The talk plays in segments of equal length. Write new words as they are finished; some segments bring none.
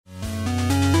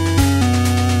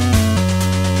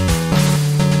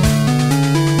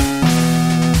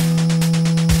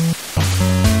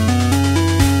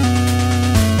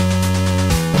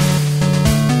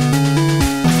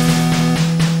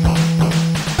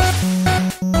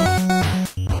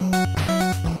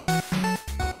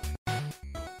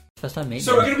first time meeting.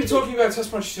 So we're going to be talking about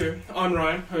Testpunch 2. I'm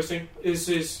Ryan, hosting. This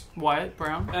is Wyatt,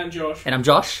 Brown. And Josh. And I'm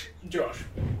Josh.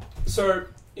 So,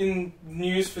 in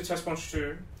news for Testpunch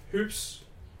 2, Hoops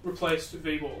replaced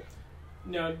V-Ball.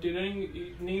 Now,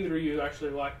 neither of you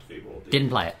actually liked V-Ball, did you? Didn't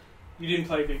play it. You didn't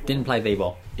play V-Ball? Didn't play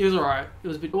V-Ball. It was alright.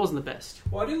 It wasn't the best.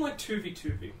 Well, I didn't like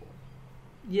 2v2 V-Ball.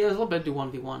 Yeah, it was a lot better to do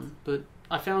 1v1, but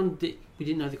I found that we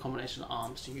didn't know the combination of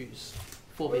arms to use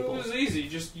for V-Ball. It was easy.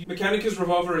 Just Mechanica's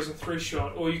Revolver is a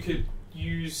 3-shot, or you could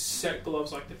use set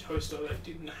gloves like the Toaster that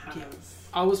didn't have... Yeah.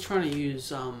 I was trying to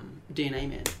use DNA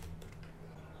Man.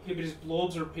 Yeah, but his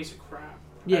Blobs are a piece of crap.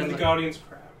 Yeah, and the Guardian's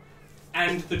crap.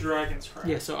 And the Dragon's crap.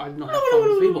 Yeah, so I did not have fun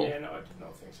with V-Ball. Yeah, no, I did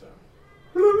not think so.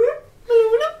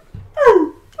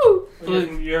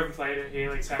 Well, You haven't played it,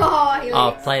 Helix.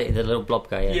 Play the little blob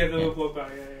guy, yeah. Yeah, the little blob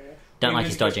guy, yeah. Don't like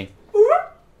his dodging.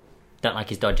 Don't like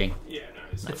his dodging. Yeah, no,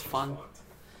 it's fun.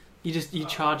 You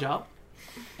charge up,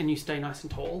 and you stay nice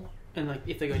and tall, and like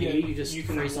if they go near you just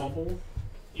can freeze them. wobble.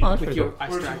 Oh, with your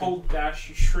ice Or if you dragon. hold dash,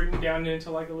 you shrink down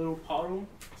into like a little puddle.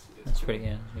 That's pretty,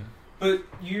 yeah. But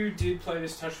you did play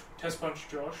this Testpunch,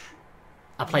 Josh.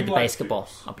 I played the basketball.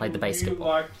 I played the basketball.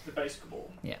 You liked the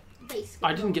basketball. Yeah.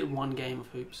 I didn't get one game of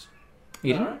hoops.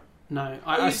 You didn't? No,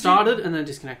 I started and then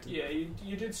disconnected. Yeah,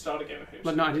 you did start a game of hoops.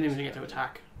 But no, I didn't even get to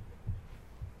attack.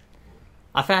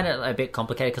 I found it a bit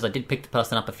complicated because I did pick the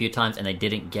person up a few times and they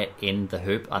didn't get in the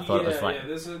hoop. I thought it was like... Yeah,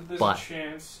 there's a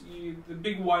chance. The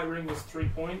big white ring is 3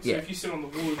 points, so if you sit on the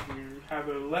wood, you have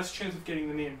a less chance of getting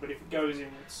them in, but if it goes in,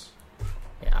 it's...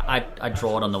 Yeah, I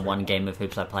drawed on the one game of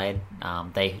hoops I played.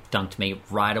 They dunked me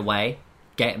right away.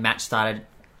 Match started,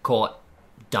 caught,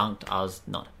 dunked. I was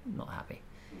not happy.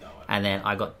 No, and then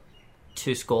I got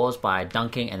 2 scores by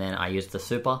dunking, and then I used the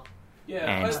super. Yeah,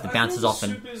 and the bounces off.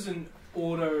 And super's an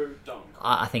auto dunk.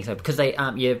 I think so because they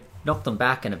you knock them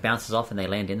back and it bounces off and they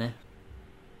land in there.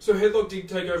 So Headlock did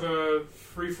take over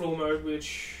free for all mode,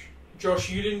 which Josh,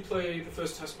 you didn't play the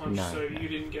first Testpunch, you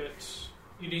didn't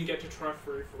get to try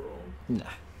free for all. No.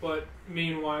 But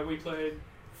meanwhile, we played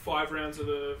 5 rounds of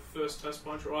the first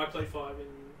Testpunch, or I played 5 and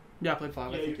yeah, I played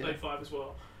 5. Yeah, you played 5 as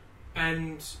well.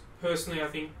 And personally, I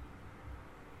think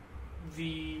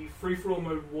the free for all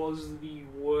mode was the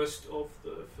worst of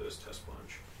the first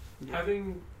Testpunch. Yeah.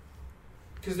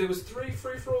 Because there was 3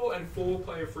 free for all and 4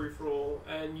 player free for all,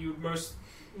 and you most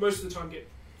of the time get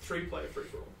 3 player free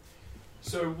for all.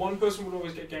 So one person would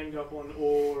always get ganged up on,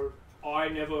 or I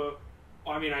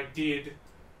did,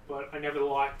 but I never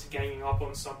liked ganging up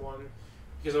on someone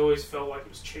because I always felt like it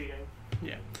was cheating.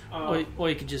 Yeah. Or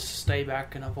you could just stay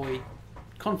back and avoid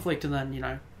conflict, and then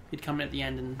you'd come in at the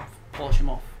end and polish him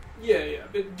off. Yeah.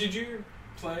 But did you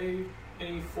play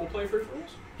any 4-player free for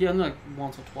alls? Yeah, only like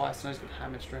once or twice, and I just got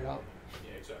hammered straight up.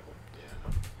 Yeah, exactly.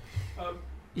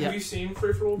 Yeah. Have you seen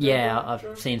free for all? Yeah,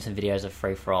 I've seen some videos of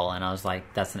free for all, and I was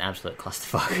like, "That's an absolute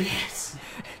clusterfuck." Yes.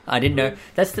 I didn't know.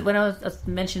 When I was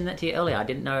mentioning that to you earlier. I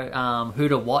didn't know who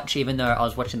to watch, even though I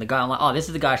was watching the guy. I'm like, "Oh, this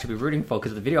is the guy I should be rooting for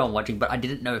because of the video I'm watching." But I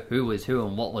didn't know who was who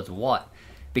and what was what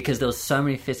because there was so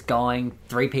many fists going,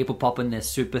 3 people popping their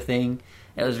super thing.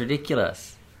 It was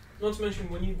ridiculous. Not to mention,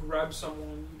 when you grab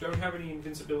someone, you don't have any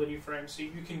invincibility frames, so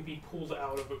you can be pulled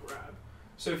out of a grab.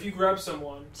 So if you grab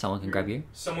someone... Someone can grab you?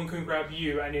 Someone can grab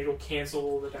you, and it'll cancel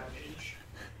all the damage.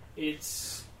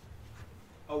 It's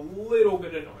a little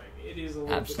bit annoying. It is a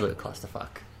little absolute bit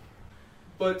clusterfuck.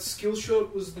 But Skill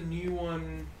Shot was the new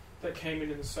one that came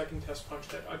in the second Testpunch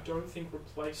that I don't think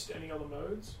replaced any other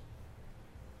modes.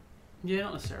 Yeah,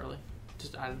 not necessarily.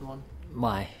 Just added one.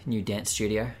 My new dance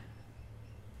studio.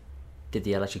 Did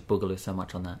the electric boogaloo so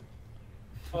much on that.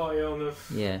 Oh, yeah, on the...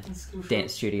 Yeah,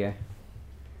 dance studio.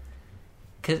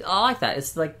 Because I like that.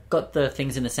 It's like got the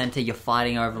things in the center. You're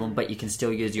fighting over them, but you can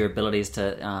still use your abilities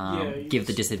to give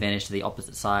the disadvantage to the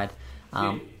opposite side.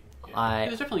 It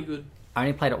was definitely good. I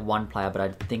only played it 1 player, but I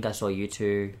think I saw you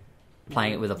 2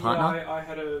 playing it with a partner. Yeah, I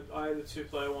had a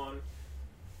 2-player one,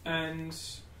 and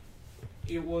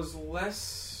it was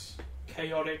less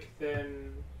chaotic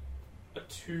than a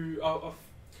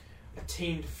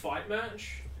teamed fight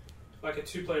match, like a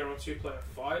 2-player on 2-player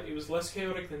fight. It was less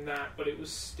chaotic than that, but it was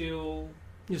still...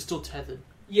 You're still tethered.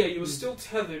 Yeah, you were still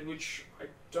tethered, which I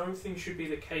don't think should be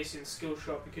the case in Skill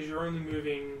Shot because you're only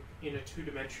moving in a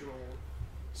 2-dimensional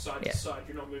side to side.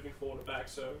 You're not moving forward or back,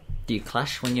 so... Do you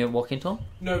clash when you walk into them?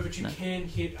 No, but you can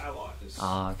hit allies.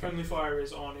 Oh, okay. Friendly fire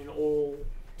is on in all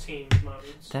team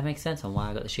modes. That makes sense on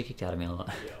why I got the shit kicked out of me a lot.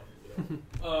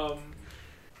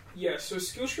 Yeah, so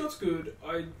Skill Shot's good.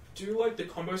 I do like the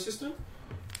combo system.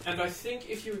 And I think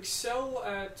if you excel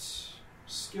at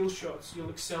Skill Shots, you'll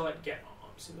excel at Get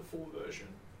Arms in the full version.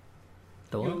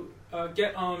 The what?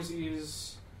 Get Arms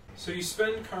is So you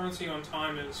spend currency on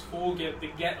timers for the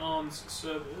Get Arms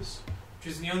service, which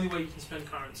is the only way you can spend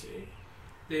currency.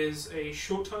 There's a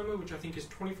short timer, which I think is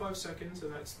 25 seconds,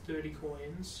 and that's 30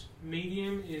 coins.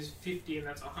 Medium is 50, and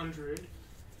that's 100.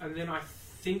 And then I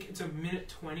think it's a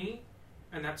minute 20,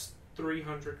 and that's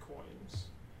 300 coins.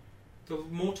 The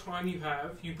more time you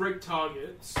have, you break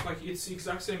targets. Like, it's the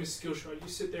exact same as Skillshot. You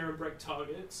sit there and break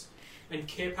targets, and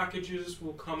care packages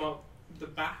will come up the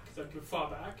back, like the far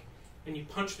back, and you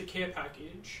punch the care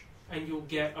package, and you'll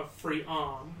get a free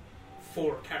arm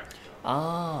for a character.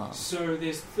 Ah. So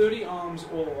there's 30 arms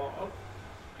all up,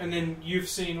 and then you've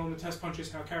seen on the test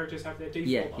punches how characters have their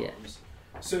default arms.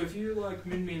 So if you like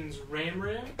Min Min's Ram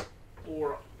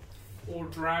or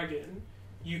Dragon,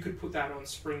 you could put that on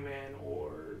Springman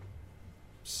or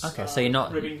okay. So you're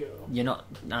not Ribbon Girl. You're not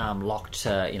locked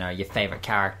to your favorite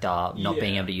character not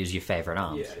being able to use your favorite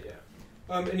arms. Yeah.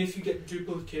 And if you get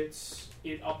duplicates,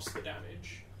 it ups the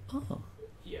damage. Oh.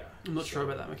 Yeah. I'm not sure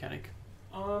about that mechanic.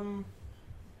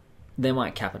 They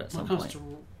might cap it at some point.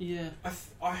 Yeah.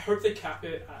 I hope they cap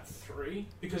it at 3,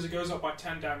 because it goes up by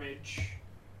 10 damage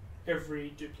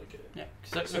every duplicate. Yeah.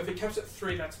 So if it caps at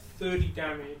 3, that's 30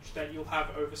 damage that you'll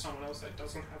have over someone else that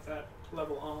doesn't have that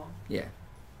level arm. Yeah.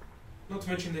 Not to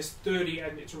mention there's 30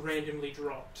 and it's randomly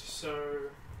dropped. So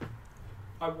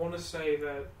I want to say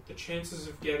that the chances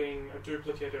of getting a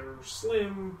duplicate are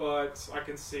slim, but I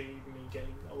can see me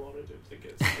getting a lot of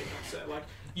duplicates. Like,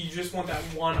 you just want that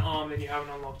one arm that you haven't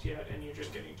unlocked yet, and you're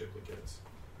just getting duplicates.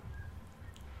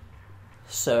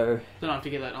 So then after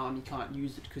you get that arm, you can't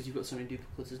use it because you've got so many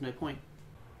duplicates. There's no point.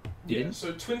 Yeah.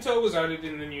 So Twintel was added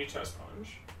in the new Testpunch.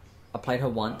 I played her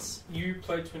once. You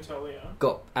played Twintel, yeah.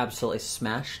 Got absolutely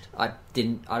smashed. I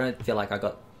don't feel like I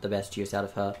got the best use out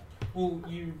of her. Well,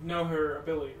 you know her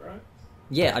ability, right?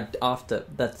 Yeah.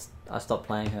 I stopped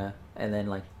playing her, and then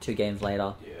like 2 games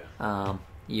later,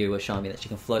 you were showing me that she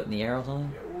can float in the air or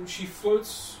something. Yeah. Well, she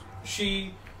floats.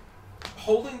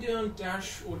 Holding down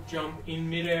dash or jump in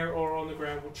midair or on the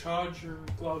ground will charge your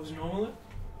gloves normally.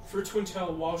 For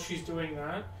Twintel, while she's doing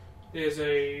that, there's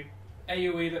a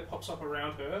AoE that pops up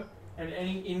around her, and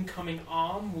any incoming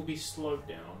arm will be slowed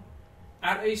down.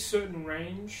 At a certain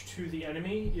range to the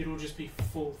enemy, it'll just be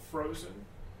full frozen.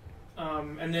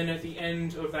 And then at the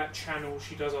end of that channel,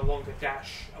 she does a longer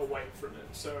dash away from it.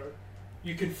 So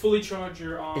you can fully charge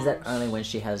your arms. Is that only when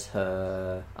she has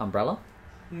her umbrella?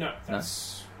 No,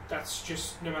 that's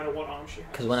just no matter what arm she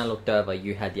has. Because when I looked over,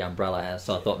 you had the umbrella,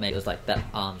 so I thought maybe it was like that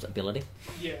arm's ability.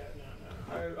 Yeah,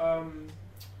 no.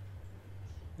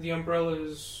 The umbrella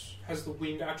has the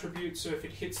wind attribute, so if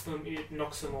it hits them, it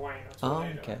knocks them away. That's what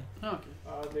they okay.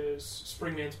 There's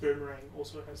Springman's Boomerang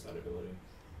also has that ability.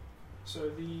 So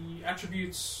the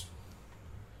attributes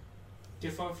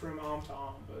differ from arm to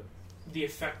arm, but the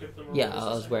effect of them are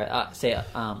I was where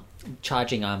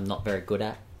charging I'm not very good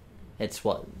at. It's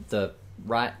what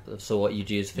what you'd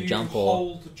use for jump or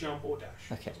hold, jump or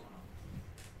dash. Okay.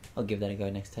 I'll give that a go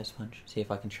next test punch. See if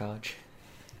I can charge.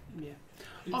 Yeah.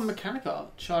 Mechanica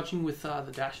charging with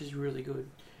the dash is really good.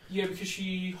 Yeah, because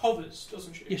she hovers,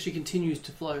 doesn't she? Yeah, she continues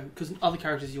to flow. Because in other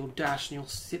characters, you'll dash and you'll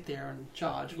sit there and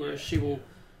charge, whereas she will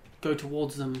go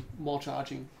towards them while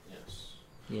charging. Yes.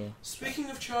 Yeah. Speaking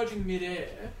of charging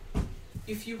mid-air,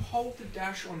 if you hold the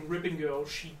dash on Ribbon Girl,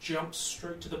 she jumps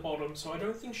straight to the bottom, so I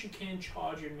don't think she can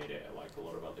charge in mid-air like a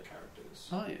lot of other characters.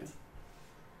 Oh, yeah.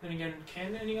 Then again,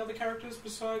 can any other characters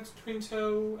besides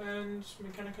Twintel and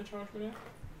Mechanica charge mid-air?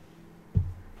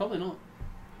 Probably not.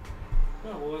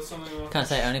 Oh, well, that's something Can't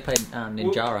say I only played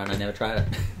Ninjara and I never tried it.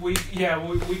 We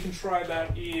can try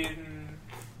that in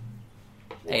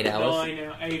 8 hours.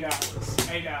 8 hours.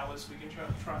 8 hours. We can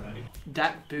try that.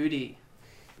 Dat booty.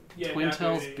 Yeah,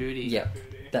 Twintel's booty. Yeah,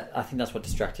 I think that's what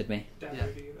distracted me.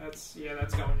 Booty. That's going in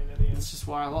at the end. That's just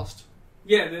why I lost.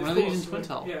 Yeah, of course. Using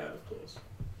Twintel. Yeah, of course.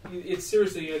 It's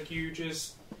seriously like you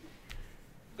just.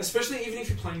 Especially even if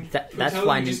you're playing that's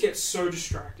why you just get so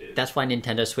distracted. That's why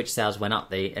Nintendo Switch sales went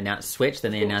up. They announced Switch,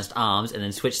 then they announced ARMS, and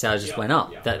then Switch sales just went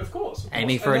up. Yeah, of course.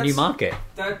 Aiming for a new market.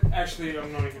 That actually,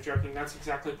 I'm not even joking. That's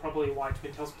exactly probably why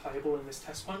Twintel's playable in this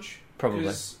test punch. Probably.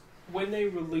 Because when they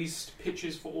released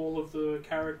pictures for all of the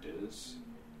characters,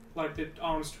 like the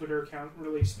ARMS Twitter account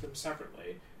released them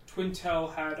separately,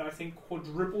 Twintel had, I think,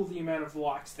 quadruple the amount of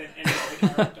likes than any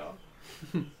other character.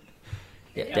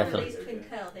 Yeah, they definitely. Released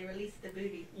Twintel, they released the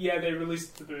booty. Yeah, they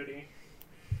released the booty.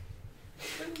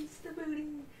 Release the booty.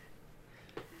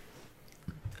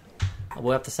 I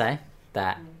will have to say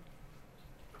that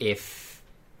if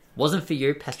it wasn't for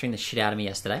you pestering the shit out of me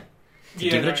yesterday to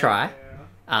give it a try,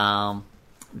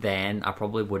 then I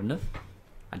probably wouldn't have.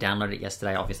 I downloaded it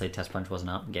yesterday. Obviously, Testpunch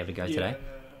wasn't up and gave it a go today.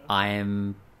 I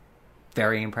am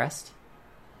Very impressed.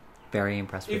 Very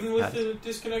impressed with Even with how- the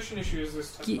disconnection issues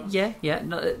this time. Yeah.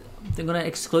 No, they're going to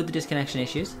exclude the disconnection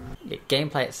issues. Yeah,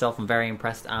 gameplay itself, I'm very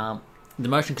impressed. The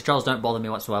motion controls don't bother me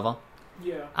whatsoever.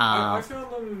 Yeah. I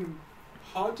found them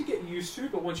hard to get used to,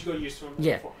 but once you got used to them,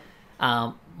 Yeah. they're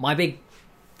fine. My big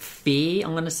fear,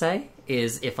 I'm going to say,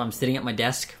 is if I'm sitting at my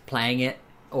desk playing it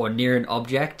or near an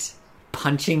object,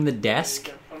 punching the desk.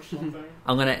 You get punched on thing.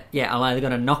 I'm either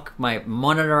gonna knock my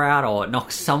monitor out or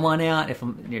knock someone out. If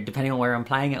I'm, depending on where I'm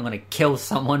playing it, I'm gonna kill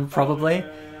someone probably. Yeah.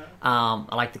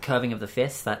 I like the curving of the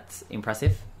fist. That's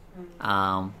impressive.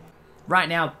 Right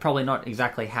now, probably not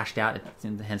exactly hashed out. It's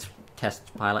in the hence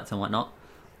test pilots and whatnot,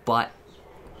 but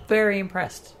very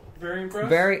impressed. Very impressed?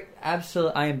 Very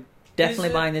absolutely. I am definitely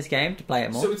Is it- buying this game to play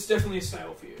it more. So it's definitely a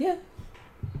sale for you. Yeah,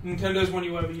 Nintendo's won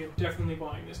you over, you're definitely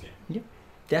buying this game.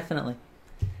 definitely.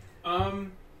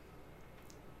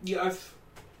 Yeah, I've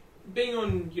been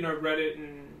on, Reddit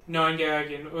and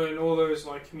 9gag and all those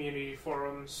like community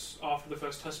forums after the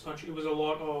first Testpunch. It was a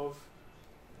lot of,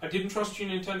 I didn't trust you,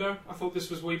 Nintendo. I thought this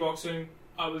was Wii boxing.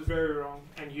 I was very wrong,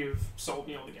 and you've sold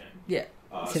me on the game. Yeah.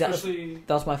 See, Especially,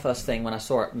 that was my first thing when I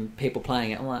saw it and people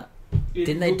playing it. I'm like, it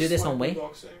didn't they do looks this like on Wii?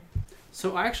 boxing.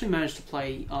 So I actually managed to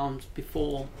play ARMS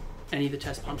before any of the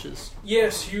test punches.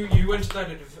 Yes, you went to that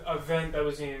event that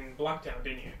was in Blacktown,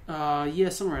 didn't you? Yeah,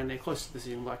 somewhere in there, close to the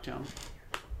city in Blacktown.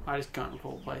 I just can't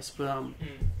recall the place, but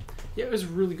yeah, it was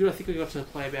really good. I think we got to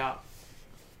play about,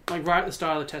 like, right at the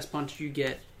start of the test punch, you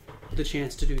get the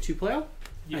chance to do 2-player.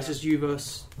 Yeah. It's just you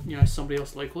versus somebody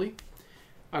else locally.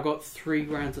 I got 3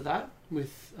 rounds of that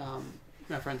with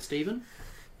my friend Steven.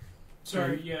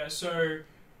 So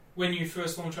when you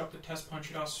first launch up the Testpunch,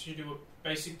 it asks you to do a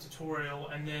basic tutorial,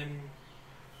 and then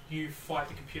you fight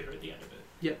the computer at the end of it.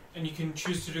 Yeah. And you can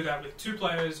choose to do that with 2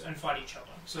 players and fight each other.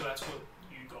 So that's what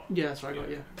you got. Yeah, that's what I got.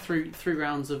 Yeah, three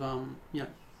rounds of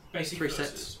Basic 3 versus,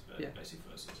 sets. but Yeah. Basic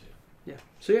versus. yeah.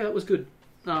 So yeah, that was good.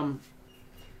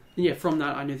 Yeah, from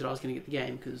that I knew that I was going to get the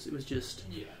game because it was just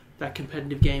Yeah. that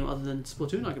competitive game other than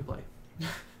Splatoon I could play.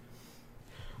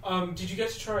 Did you get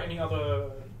to try any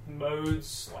other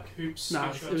modes like hoops?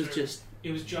 No, switch it was or- just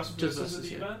It was just just versus at versus,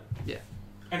 the yeah. event. Yeah.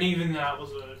 And even that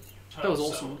was a total That was sell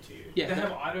awesome. to you. Yeah, They that-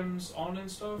 have items on and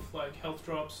stuff like health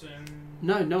drops and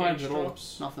no gauge items at all.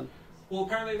 drops. Nothing. Well,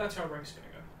 apparently that's how rank's going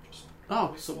to go. Just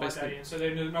Oh, so so like that basically, in. So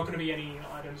there's not going to be any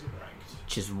items in ranked.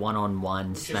 Just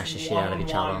one-on-one, It's smash the just shit out of each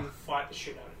other. one-on-one, fight the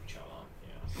shit out of each other.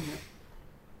 Yeah. Yeah.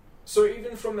 So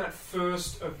even from that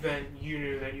first event, you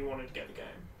knew that you wanted to get the game.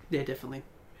 yeah, definitely.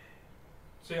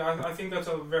 So yeah, I think that's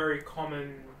a very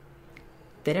common.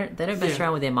 They don't mess Yeah.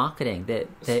 around with their marketing. They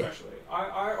Especially,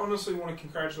 I honestly want to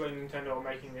congratulate Nintendo on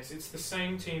making this. It's the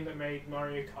same team that made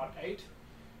Mario Kart 8,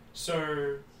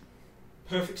 so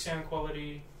perfect sound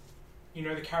quality.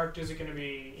 The characters are going to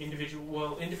be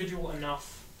individual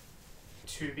enough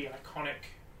to be iconic.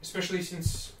 Especially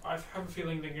since I have a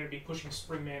feeling they're going to be pushing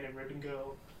Springman and Ribbon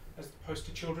Girl as the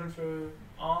poster children for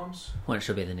ARMS. well, it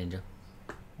should be the ninja.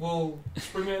 Well,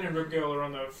 Springman and Ribbon Girl are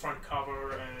on the front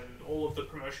cover, and all of the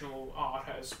promotional art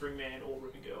has Springman or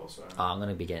Ribbon Girl. So. Oh, I'm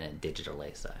gonna be getting it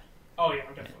digitally, so Oh yeah,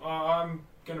 I'm definitely. I'm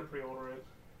gonna pre-order it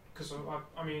because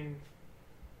I mean,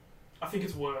 I think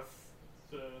it's worth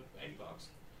the $80.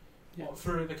 Yeah. Well,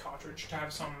 for the cartridge to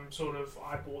have some sort of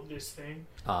I bought this thing.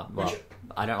 well, Which-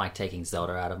 I don't like taking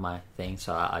Zelda out of my thing,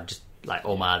 so I just like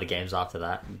all my other games after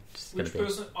that. I'm just gonna Which be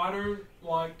person I don't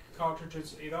like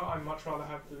cartridges either. I'd much rather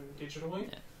have them digitally.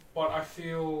 Yeah. But I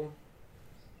feel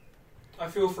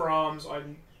for ARMS,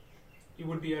 it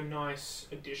would be a nice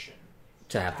addition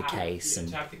to have the case to and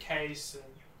have the case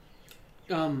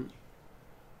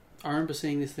I remember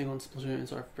seeing this thing on Splatoon.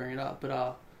 Sorry for bringing it up,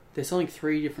 but they're selling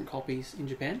 3 different copies in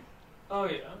Japan. oh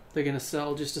yeah. They're going to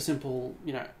sell just a simple,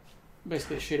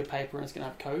 basically a sheet of paper, and it's going to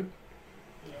have code.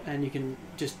 Yeah. And you can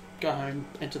just go home,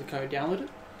 enter the code, download it.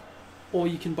 Or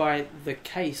you can buy the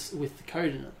case with the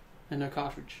code in it and no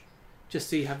cartridge. Just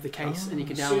so you have the case and you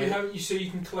can So download it. so you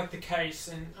can collect the case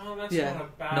and that's Yeah. not a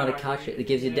bad not a idea. cartridge. It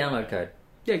gives you a download code.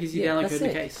 Yeah, it gives you Yeah, download that's code in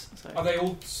the it. case. So. Are they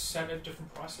all set at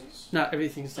different prices? No,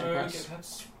 everything's the So same okay, price.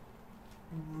 that's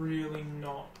really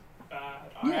not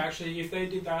bad. Yeah. I actually, if they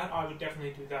did that, I would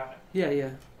definitely do that. Yeah.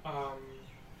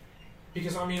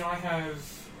 Because I mean, I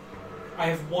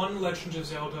have one Legend of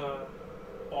Zelda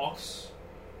box,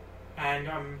 and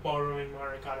I'm borrowing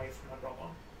Mario Kart 8 from my brother.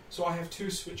 So I have 2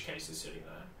 Switch cases sitting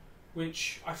there,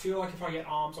 which I feel like if I get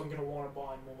ARMS, I'm going to want to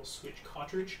buy more Switch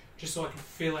cartridge, just so I can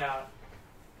fill out.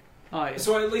 Oh, yeah.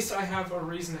 So at least I have a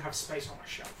reason to have space on my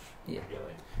shelf. Yeah.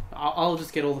 Really. I'll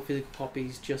just get all the physical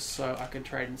copies just so I can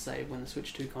trade and save when the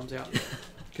Switch 2 comes out.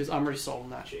 Because I'm already sold on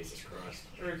that. Jesus Christ.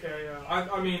 Okay, yeah.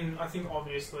 I mean, I think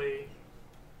obviously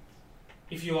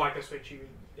if you like the Switch,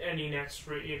 any next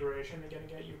iteration they're going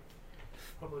to get, you're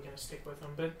probably going to stick with them.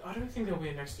 But I don't think there'll be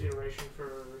a next iteration for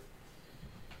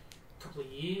a couple of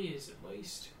years at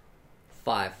least.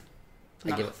 5.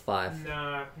 No. I give it 5.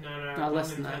 No, No, not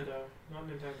less than Nintendo. that. Not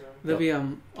Nintendo. There'll be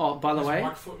Oh, by the way,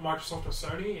 Microsoft or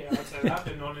Sony, yeah, I'd say that,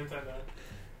 but not Nintendo.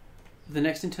 the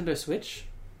next Nintendo Switch,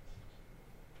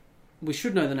 we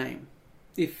should know the name.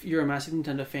 If you're a massive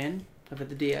Nintendo fan of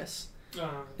the DS,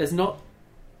 it's not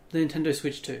the Nintendo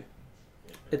Switch 2.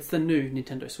 It's the new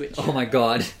Nintendo Switch. Oh my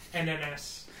god.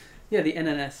 NNS. Yeah, the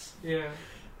NNS. Yeah.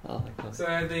 Oh my god. So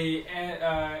the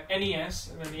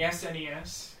NES and then the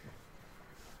SNES.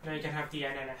 Now you can have the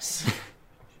NNS.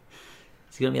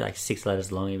 It's gonna be like 6 letters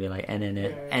long. It'll be like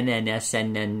NNS,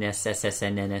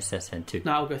 NNS, 2.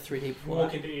 No, I'll go 3D before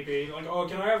Walk that. into EB, like, oh,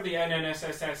 can I have the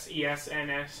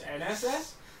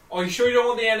NNSSESNS? Oh, you sure you don't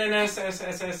want the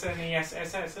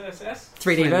NNSSSNESSSS?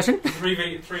 3D version?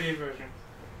 3D version.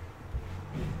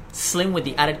 Slim with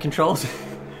the added controls.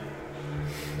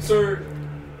 So,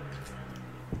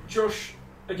 Josh,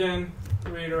 again,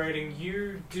 reiterating,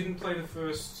 you didn't play the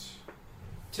first...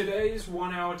 Today's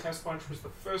 1 hour Testpunch was the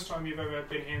first time you've ever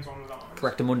been hands-on with ARMS.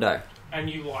 Correctamundo. And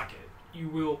you like it. You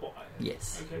will buy it.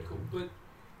 Yes. Okay, cool. But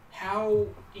how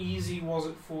easy was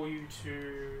it for you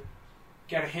to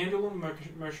get a handle on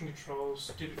motion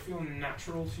controls? Did it feel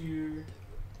natural to you?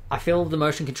 I feel the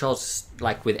motion controls,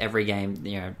 like with every game,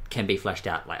 can be fleshed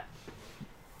out. Like,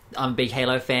 I'm a big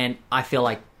Halo fan. I feel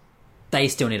like they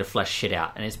still need to flesh shit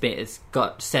out, and it's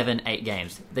got 7, 8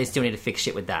 games. They still need to fix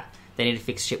shit with that. They need to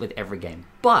fix shit with every game.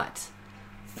 But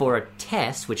for a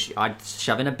test, which I'd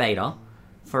shove in a beta,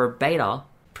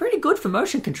 pretty good for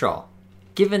motion control.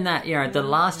 Given that the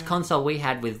last console we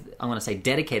had with, I'm going to say,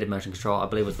 dedicated motion control, I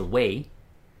believe was the Wii.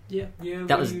 Yeah.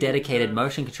 That was dedicated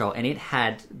motion control, and it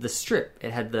had the strip.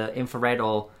 It had the infrared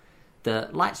or the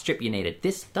light strip you needed.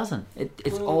 This doesn't.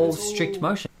 It's all strict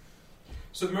motion.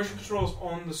 So the motion controls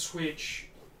on the Switch,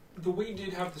 the Wii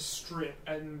did have the strip,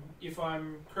 and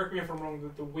correct me if I'm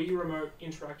wrong, the Wii remote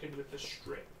interacted with the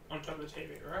strip on top of the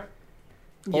TV, right?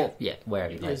 Yeah. Oh, yeah,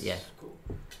 wherever you play, yeah. Cool.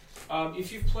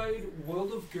 If you've played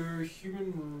World of Goo,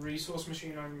 Human Resource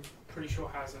Machine, I'm pretty sure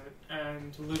has it,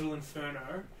 and Little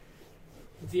Inferno,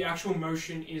 the actual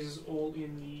motion is all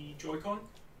in the Joy-Con.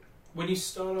 When you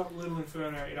start up Little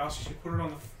Inferno, it asks you to put it on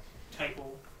the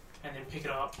table and then pick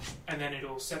it up, and then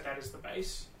it'll set that as the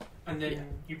base. And then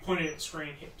you point it at the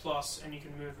screen, hit plus, and you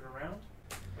can move it around.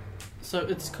 So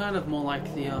it's kind of more like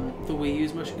the Wii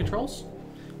U's motion controls,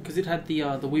 because it had the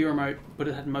Wii remote, but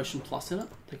it had Motion Plus in it.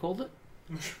 They called it.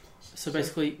 Motion plus. So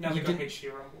basically, now they've got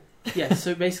HD Rumble. Yeah.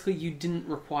 So basically, you didn't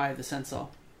require the sensor.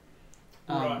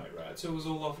 Right. So it was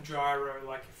all off gyro,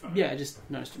 like your phone. Yeah, I just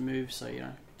noticed it move, so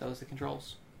that was the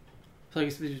controls. So I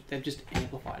guess they've just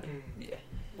amplified it. Yeah.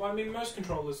 Well, I mean, most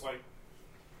controllers, like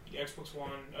the Xbox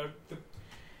One, the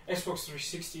Xbox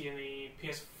 360 and the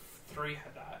PS3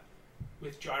 had that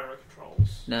with gyro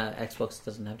controls. No, Xbox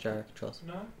doesn't have gyro controls.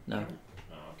 No? No.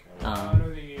 Oh, okay. Well, I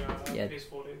know the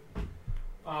PS4 did.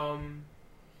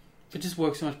 It just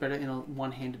works so much better in a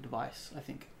one-handed device, I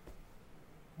think.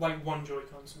 Like one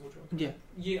Joy-Con, single Joy-Con. Yeah.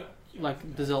 Yeah.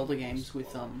 Like the Zelda games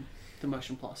with the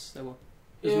Motion Plus, it was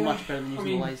much better than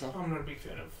using the laser. I'm not a big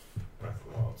fan of Breath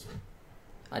of the Wild. So.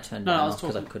 I turned No, mine I was off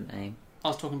because I talking- couldn't aim. I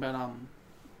was talking about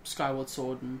Skyward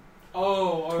Sword and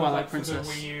Twilight Twilight Princess.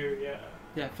 Princess. For the Wii U, yeah.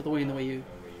 yeah, for the Wii and the Wii U.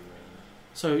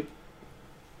 So,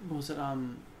 what was it?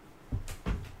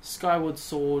 Skyward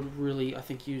Sword really, I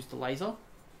think, used the laser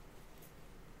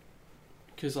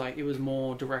because it was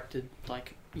more directed.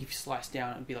 Like if you slice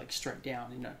down, it'd be straight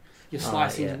down. Your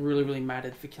slicing is really, really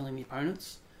mattered for killing the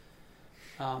opponents.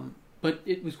 But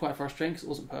it was quite frustrating because it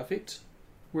wasn't perfect.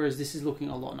 Whereas this is looking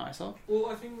a lot nicer. Well,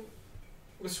 I think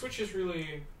the Switch is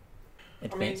really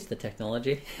Advance the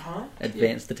technology. Huh?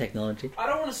 Advance the technology. I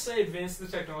don't want to say advance the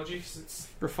technology because it's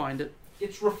Refined it.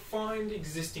 It's refined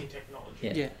existing technology.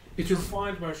 Yeah. Yeah. It's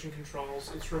refined motion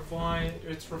controls. It's refined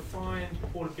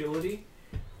portability.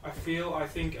 I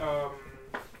think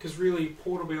because really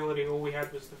portability, all we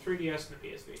had was the 3DS and the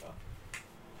PS Vita,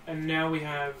 and now we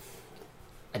have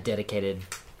A dedicated.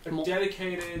 a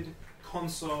dedicated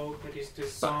console that is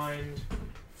designed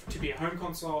to be a home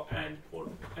console and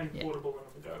portable and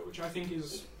on the go, which I think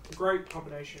is a great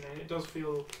combination, and it does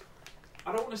feel,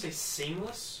 I don't want to say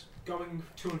seamless going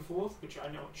to and forth, which I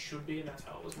know it should be, and that's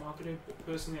how it was marketed, but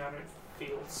personally I don't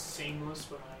feel seamless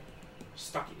when I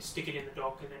stick it in the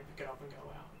dock and then pick it up and go out.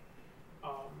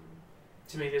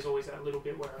 To me, there's always that little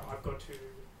bit where I've got to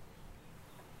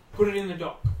put it in the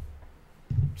dock,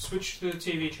 switch to the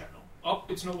TV channel, oh,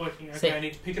 it's not working. Okay, See, I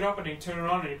need to pick it up, I need to turn it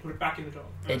on, I need to put it back in the dock.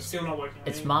 It's still not working.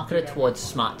 It's marketed towards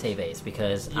smart TVs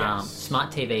because Yes.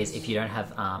 smart TVs, if you don't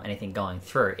have anything going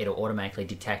through, it'll automatically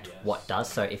detect Yes. what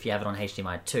does. So if you have it on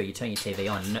HDMI 2, you turn your TV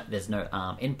on, there's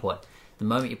no input. The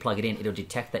moment you plug it in, it'll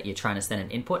detect that you're trying to send an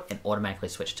input and automatically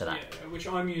switch to that. Yeah, which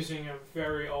I'm using a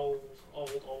very old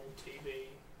TV,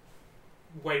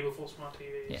 way before smart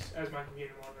TVs, as my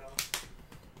computer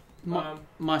monitor.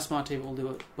 My smart TV will do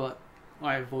it, but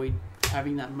I avoid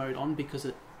having that mode on because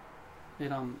it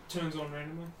Turns on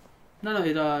randomly. No,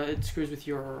 it screws with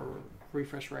your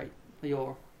refresh rate,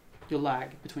 your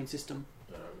lag between system.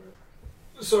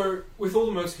 So, with all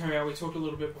the modes coming out, we talked a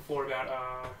little bit before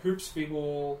about hoops,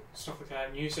 v-ball, stuff like that,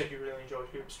 and you said you really enjoyed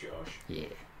hoops, Josh. Yeah.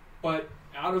 But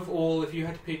out of all, if you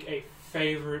had to pick a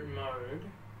favourite mode,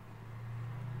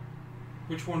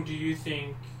 which one do you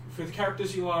think, for the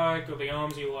characters you like, or the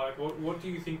arms you like, what do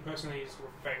you think personally is your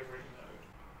favourite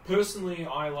mode? Personally,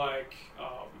 I like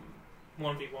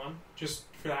 1v1, just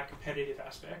for that competitive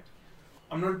aspect.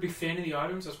 I'm not a big fan of the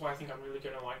items, that's why I think I'm really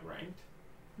going to like ranked.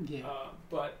 Yeah.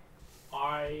 But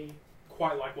I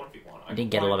quite like 1v1. I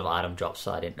didn't get a lot of item drops,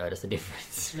 so I didn't notice the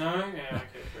difference. No? Yeah,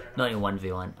 okay, fair enough. Not in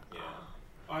 1v1.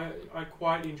 Yeah. I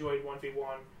quite enjoyed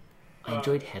 1v1. I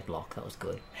enjoyed Headlock, that was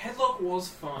good. Headlock was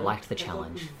fun. I liked the Headlock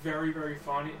challenge. was very, very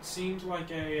fun. It seemed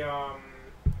like a...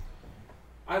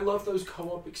 I love those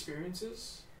co-op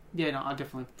experiences. Yeah, no, I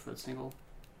definitely prefer single.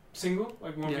 Single?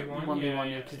 Like 1v1? Yeah,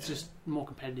 1v1, because it's just more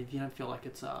competitive. You don't feel like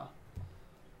it's...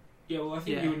 Yeah, well, I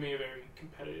think you and me are very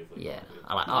competitive. Yeah,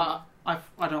 I like...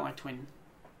 I don't like twin.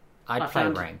 I'd play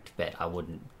ranked, but I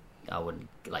wouldn't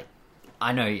like...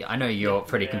 I know you're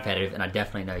pretty competitive, and I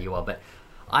definitely know you are, but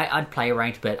I'd play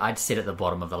ranked, but I'd sit at the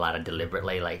bottom of the ladder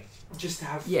deliberately, like... Just to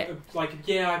have... Yeah.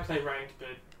 I play ranked, but...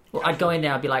 Well, I'd go in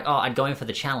there, I'd be like, I'd go in for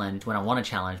the challenge when I want a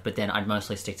challenge, but then I'd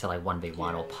mostly stick to like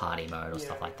 1v1 or party mode or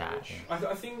stuff like that. Yeah.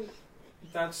 I think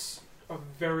that's a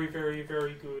very, very,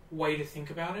 very good way to think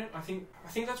about it. I think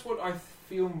that's what I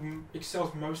feel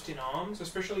excels most in ARMS,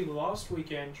 especially last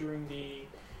weekend during the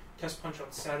Testpunch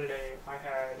on Saturday. I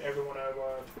had everyone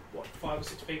over, 5 or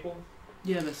 6 people?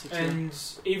 Yeah, that's it. And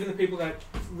even the people that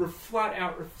flat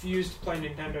out refused to play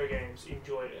Nintendo games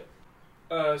enjoyed it.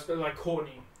 So like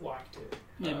Courtney liked it.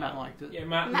 Yeah, Matt liked it. Yeah,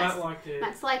 Matt liked it.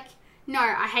 Matt's like, no,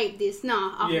 I hate this.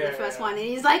 No, after Yeah, the first yeah. one, and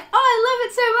he's like, oh, I love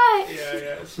it so much.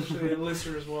 Yeah, especially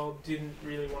Alyssa as well didn't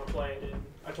really want to play it, and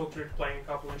I talked her into playing a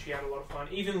couple, and she had a lot of fun.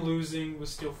 Even losing was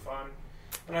still fun,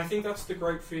 and I think that's the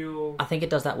great feel. I think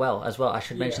it does that well as well. I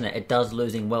should mention that it does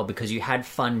losing well because you had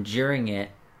fun during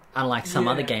it, unlike some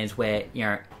other games where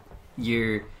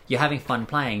you're having fun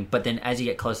playing, but then as you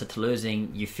get closer to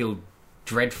losing, you feel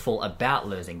dreadful about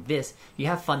losing. This, you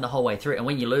have fun the whole way through, and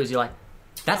when you lose, you're like,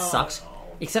 that sucks. No.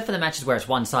 Except for the matches where it's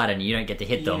one-sided and you don't get to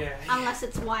hit them. Yeah. Unless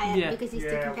it's Wyatt, because he's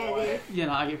too competitive. Wyatt. Yeah,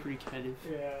 no, I get pretty competitive.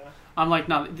 Yeah. I'm like,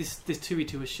 no, this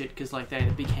 2v2 is shit because like they had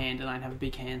a big hand and I didn't have a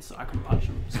big hand, so I couldn't punch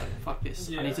them. So fuck this.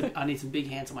 Yeah. I need some big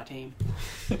hands on my team.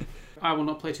 I will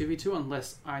not play 2v2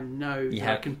 unless I know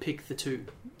I can pick the two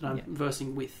that I'm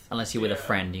versing with. Unless you're with a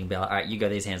friend, you can be like, alright, you go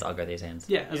these hands, I'll go these hands.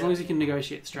 Yeah, as long as you can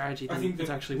negotiate the strategy, then I think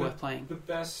it's actually worth playing. The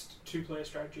best 2-player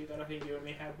strategy that I think you and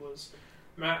me had was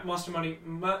Master Mummy,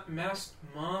 got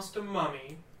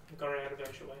it out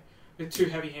eventually, with 2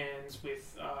 heavy hands,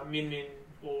 with Min Min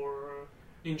or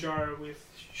Ninjara with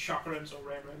chakrams or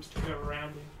Ramrams to go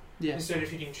around him, instead of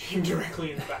hitting him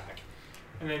directly in the back.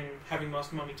 And then having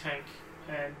Master Mummy tank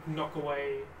and knock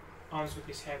away arms with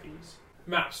his heavies.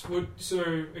 Maps.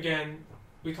 So, again,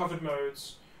 we covered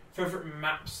modes. Favourite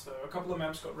maps, though. A couple of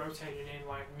maps got rotated in,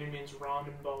 like Min Min's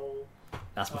Ramen Bowl.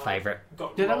 That's my favourite.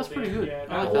 That was pretty good. Yeah,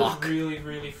 that was really,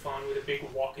 really fun with a big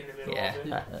wok in the middle of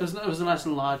it. It was a nice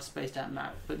and large spaced out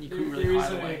map, but you couldn't really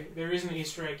hide away. There is an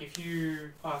Easter egg. If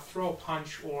you throw a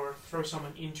punch or throw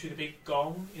someone into the big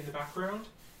gong in the background,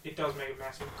 it does make a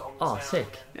massive gong sound. Oh,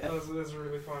 sick. Yeah. That's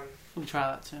really fun. We'll try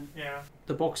that soon. Yeah.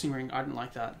 The boxing ring, I didn't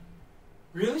like that.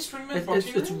 Really? Springman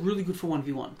boxing ring? It's really good for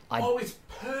 1v1. It's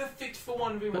perfect for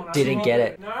 1v1. I didn't get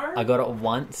it. No? I got it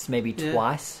once, maybe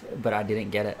twice, but I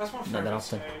didn't get it. That's my Not favourite that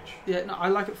often. stage. Yeah, no, I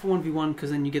like it for 1v1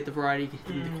 because then you get the variety. You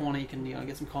can hit the corner, you can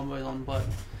get some combos on. But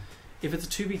if it's a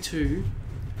 2v2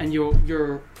 and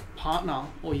your partner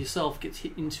or yourself gets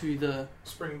hit into the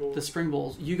spring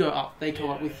balls, you go up, they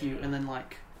go up with you, and then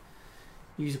like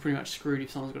you're pretty much screwed if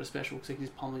someone's got a special because they can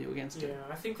just pummel you against it.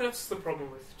 Yeah, I think that's the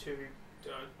problem with 2v2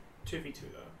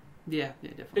 though. Yeah,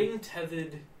 definitely. Being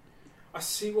tethered, I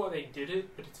see why they did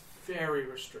it, but it's very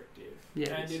restrictive.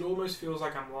 Yeah, and it almost feels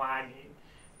like I'm lagging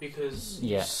because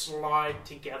you slide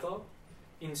together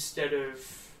instead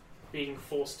of being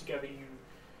forced together.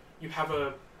 You have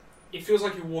it feels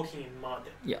like you're walking in mud.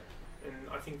 Yeah. and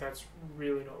I think that's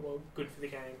really not good for the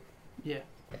game. Yeah.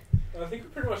 I think we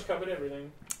pretty much covered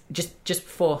everything. Just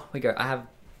before we go, I have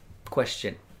a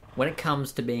question. When it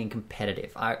comes to being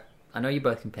competitive, I know you're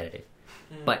both competitive,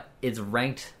 but is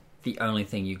ranked the only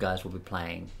thing you guys will be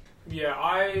playing? Yeah,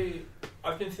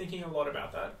 I've been thinking a lot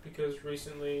about that because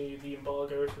recently the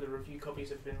embargo for the review copies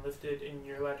have been lifted and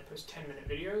you're allowed to post 10-minute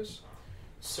videos.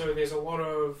 So there's a lot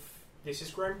of, this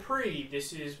is Grand Prix,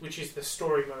 which is the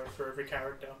story mode for every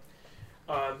character.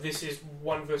 This is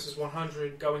 1 versus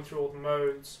 100, going through all the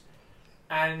modes.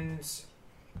 And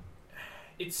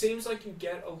it seems like you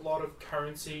get a lot of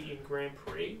currency in Grand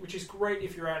Prix, which is great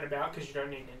if you're out and about because you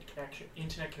don't need an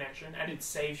internet connection, and it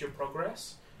saves your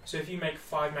progress. So if you make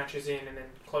 5 matches in and then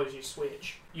close your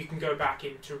Switch, you can go back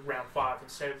into round 5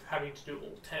 instead of having to do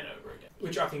all 10 over again,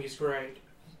 which I think is great.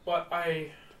 But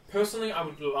personally, I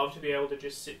would love to be able to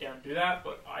just sit down and do that,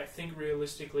 but I think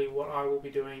realistically what I will be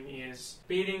doing is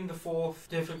beating the 4th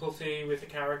difficulty with a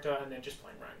character and then just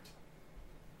playing ranked.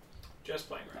 Just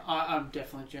playing ranked. I'm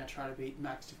definitely going to try to beat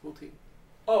max difficulty.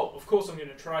 Oh, of course I'm going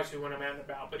to try to when I'm out and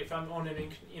about, but if I'm on an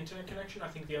internet connection, I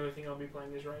think the only thing I'll be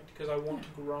playing is ranked, because I want to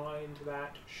grind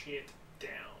that shit down.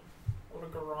 I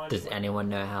want to grind. Does anyone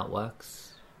know how it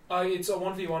works? It's a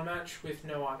 1v1 match with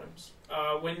no items.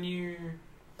 When you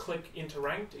click into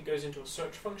ranked, it goes into a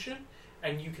search function,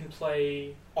 and you can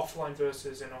play offline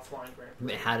versus and offline Grand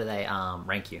Prix. How do they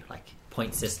rank you? Like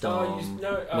point system,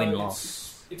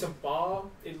 win-loss? It's a bar.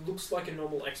 It looks like a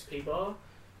normal XP bar.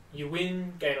 You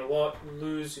win, gain a lot.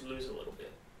 Lose, you lose a little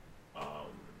bit.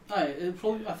 I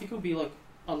think it'll be like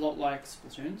a lot like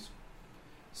Splatoon's.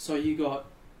 So you got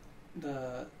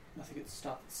I think it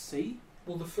starts at C.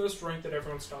 Well, the first rank that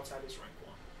everyone starts at is rank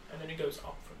 1, and then it goes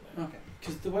up from there. Okay,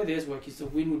 because the way theirs work is the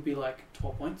win would be like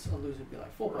 12 points, a lose would be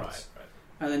like 4 points. Right.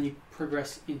 And then you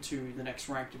progress into the next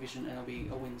rank division, and it'll be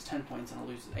a win's 10 points and a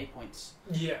lose is 8 points.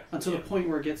 Yeah. Until the point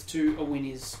where it gets to a win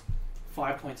is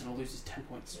 5 points and a lose is 10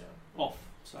 points off.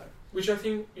 So, which I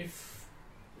think if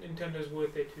Nintendo's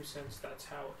worth their 2 cents, that's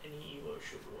how any ELO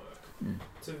should work.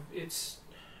 It's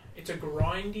a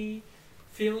grindy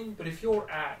feeling, but if you're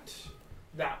at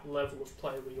that level of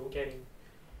play where you're getting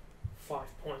 5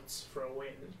 points for a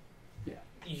win,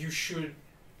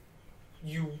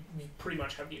 you pretty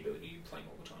much have the ability to be playing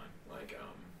all the time. Like,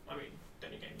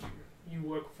 then again, you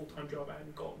work a full-time job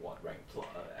and got rank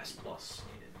S+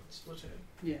 in Splatoon.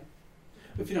 Yeah.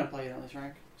 If you don't play, you don't lose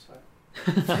rank, so...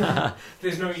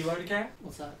 There's no ELO cap.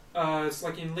 What's that? It's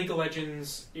like in League of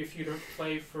Legends, if you don't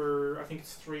play for, I think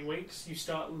it's 3 weeks, you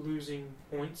start losing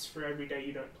points for every day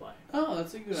you don't play. Oh,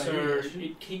 that's a good So idea.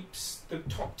 it keeps the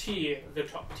top tier, and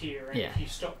if you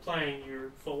stop playing,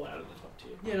 you fall out of the top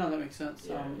tier. Yeah, no, that makes sense.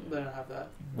 They don't have that.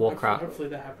 Warcraft. Hopefully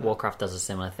they have that. Warcraft does a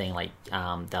similar thing. Like,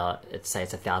 say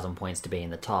it's 1,000 points to be in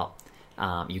the top.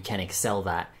 You can excel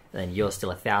that. Then you're still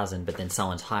 1,000, but then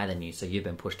someone's higher than you, so you've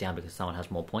been pushed down because someone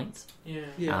has more points. Yeah.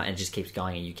 And it just keeps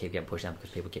going, and you keep getting pushed down because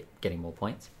people keep getting more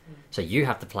points. So you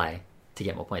have to play to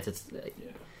get more points.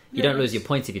 You don't lose your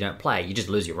points if you don't play. You just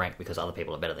lose your rank because other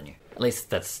people are better than you. At least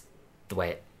that's the way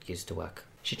it used to work.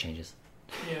 Shit changes.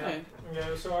 Yeah.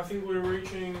 So I think we're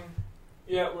reaching.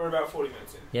 Yeah, we're about 40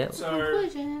 minutes in. Yeah. So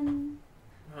Conclusion.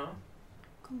 Huh?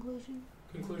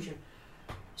 Conclusion.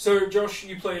 So Josh,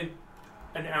 you played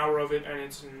an hour of it, and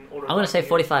it's an auto. I'm going to say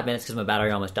 45 minutes because my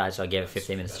battery almost died, so I gave it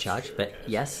 15 minutes to charge. True, But okay,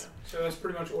 yes. So that's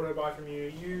pretty much auto buy from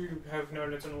you. You have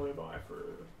known it's an auto buy for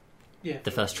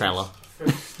the first trailer.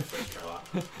 First trailer.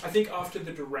 I think after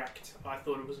the direct, I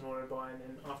thought it was an auto buy, and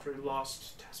then after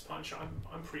last Testpunch,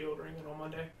 I'm pre-ordering it on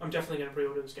Monday. I'm definitely going to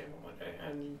pre-order this game on Monday,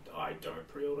 and I don't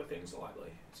pre-order things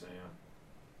lightly. So yeah.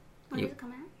 When does it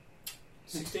come out?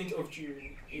 16th of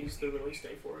June is the release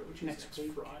date for it, which is next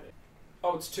week. Friday.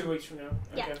 Oh, it's 2 weeks from now.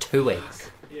 Yeah. Okay. 2 weeks.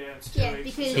 Yeah, it's 2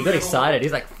 weeks. Because He got excited.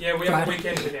 He's like, yeah, we have a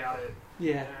weekend without it.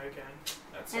 Yeah. Okay.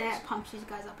 That and sucks. it pumps you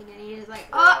guys up again. He's like,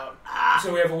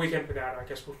 So we have a weekend without it. I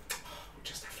guess we'll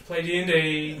just have to play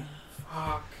D&D.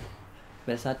 Fuck.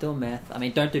 better start doing math. I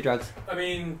mean, don't do drugs. I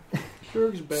mean,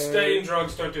 Drugs bad. stay in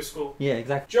drugs, don't do school. Yeah,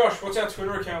 exactly. Josh, what's our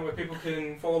Twitter account where people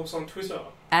can follow us on Twitter?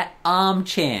 At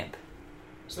ArmChamp.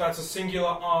 So that's a singular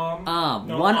arm. Arm.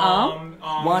 not One arm.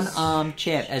 arms. One arm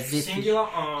champ. As if Singular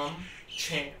arm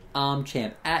champ. Arm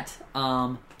champ. At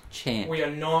Arm champ. We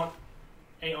are not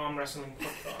a arm wrestling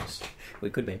podcast. We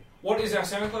could be. What is our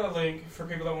SoundCloud link for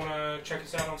people that want to check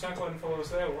us out on SoundCloud and follow us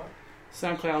there? What?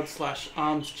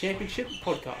 SoundCloud/Arms Championship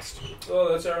Podcast. Oh,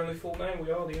 that's our only full name. We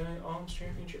are the Arms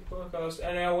Championship Podcast.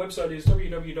 And our website is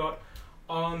www.armchampionship.com.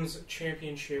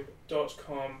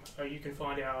 armschampionship.com. You can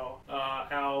find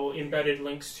our embedded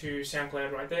links to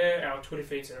SoundCloud right there. Our Twitter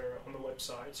feeds are on the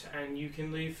website, and you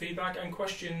can leave feedback and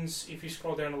questions. If you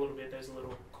scroll down a little bit, there's a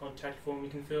little contact form you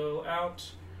can fill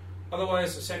out.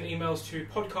 Otherwise, send emails to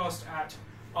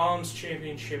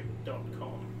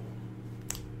podcast@armschampionship.com.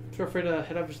 Feel free to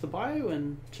head over to the bio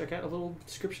and check out a little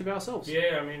description of ourselves.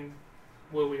 Yeah, I mean,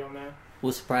 were we on there?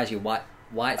 We'll surprise you.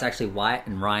 Wyatt's actually white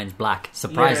and Ryan's black.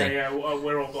 Surprising. Yeah,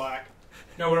 we're all black.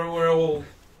 No, we're all...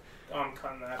 I'm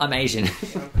cutting that. I'm Asian.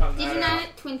 Did you know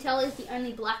Twintel is the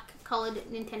only black-coloured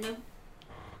Nintendo?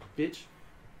 Bitch.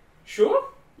 Sure?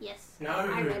 Yes. No.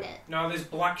 I read it. No, there's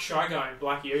Black Shy Guy and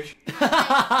Black Yoshi. You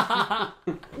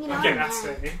know, Okay, that's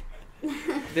no. it.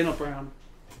 They're not brown.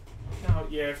 No,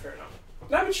 yeah, fair enough.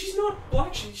 No, but she's not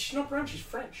black. She's not brown. She's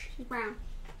French. She's brown.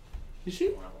 Is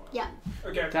she? Yeah.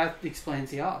 Okay. That explains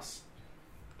the ass.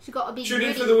 She's got a big Tune in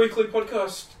booty. for the weekly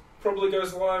podcast. Probably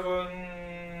goes live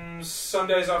on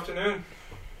Sundays afternoon.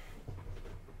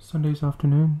 Sundays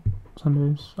afternoon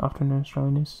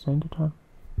Australian Standard Time.